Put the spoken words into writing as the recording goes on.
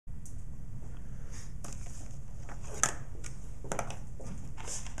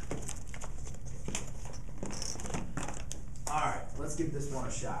give this one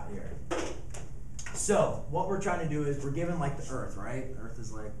a shot here. So what we're trying to do is we're given like the Earth, right? Earth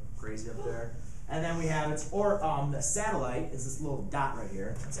is like crazy up there. And then we have the satellite is this little dot right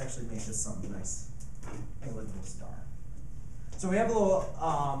here. Let's actually make this something nice. Make it like a little star. So we have a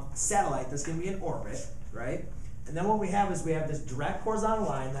little satellite that's going to be in orbit, right? And then what we have is we have this direct horizontal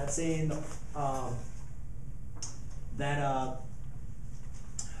line that's saying the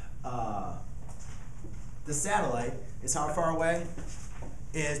satellite is how far away?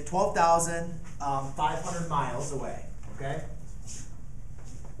 Is 12,500 miles away, okay?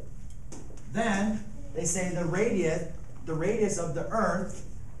 Then they say the radius of the Earth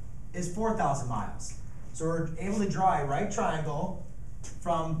is 4,000 miles. So we're able to draw a right triangle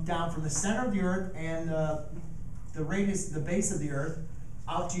down from the center of the Earth and the radius, the base of the Earth,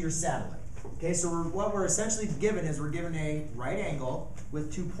 out to your satellite. Okay, so what we're essentially given is we're given a right angle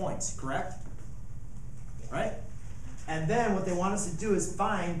with 2 points, correct? Right? And then what they want us to do is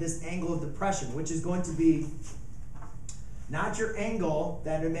find this angle of depression, which is going to be not your angle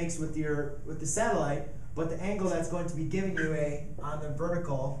that it makes with the satellite, but the angle that's going to be giving you on the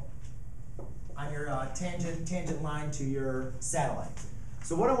vertical, on your tangent line to your satellite.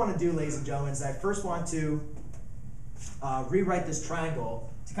 So what I want to do, ladies and gentlemen, is I first want to rewrite this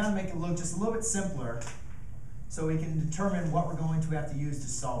triangle to kind of make it look just a little bit simpler, so we can determine what we're going to have to use to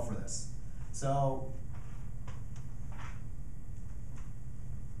solve for this. So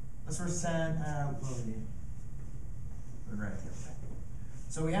let's first send what do we need? Right here.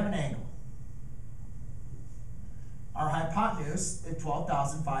 So we have an angle. Our hypotenuse is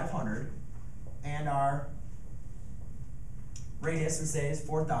 12,500, and our radius, we say, is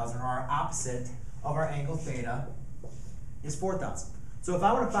 4,000, or our opposite of our angle theta is 4,000. So if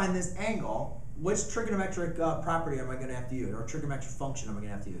I want to find this angle, which trigonometric property am I going to have to use, or trigonometric function am I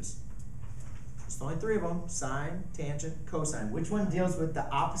going to have to use? There's only 3 of them: sine, tangent, cosine. Which one deals with the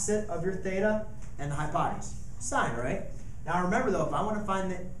opposite of your theta and the hypotenuse? Sine, right? Now remember though, if I want to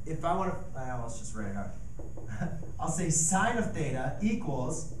find let's just write it out. I'll say sine of theta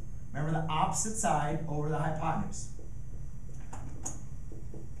equals, remember, the opposite side over the hypotenuse.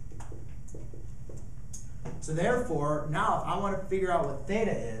 So therefore, now if I want to figure out what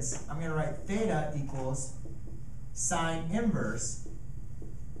theta is, I'm going to write theta equals sine inverse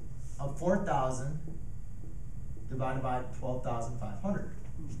of 4,000 divided by 12,500.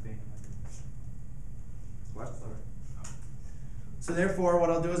 What? So therefore, what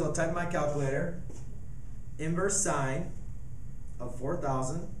I'll do is I'll type in my calculator, inverse sine of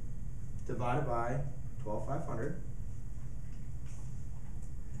 4,000 divided by 12,500,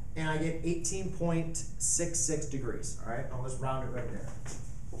 and I get 18.66 degrees. All right, I'll just round it right there.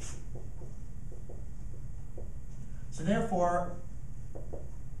 So therefore,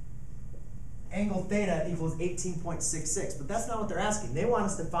 angle theta equals 18.66, but that's not what they're asking. They want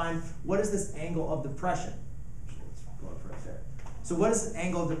us to find what is this angle of depression. So what is the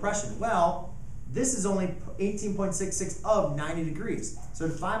angle of depression? Well, this is only 18.66 of 90 degrees. So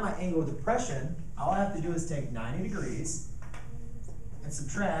to find my angle of depression, all I have to do is take 90 degrees and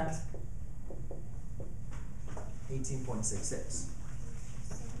subtract 18.66.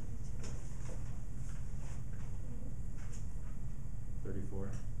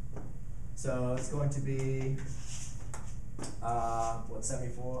 So it's going to be, what,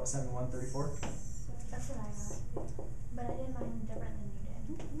 71, 34? That's what I got. But I did mine different than you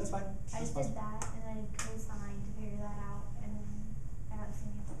did. That's fine. I just did that, and then I did cosine to figure that out, and then I got the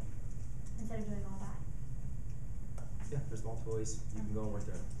same answer. Instead of doing all that. Yeah, there's multiple ways you can go and work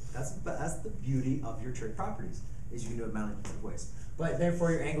there. That's the beauty of your trig properties, is you can do it many different ways. But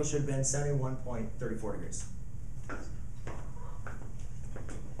therefore, your angle should have been 71.34 degrees.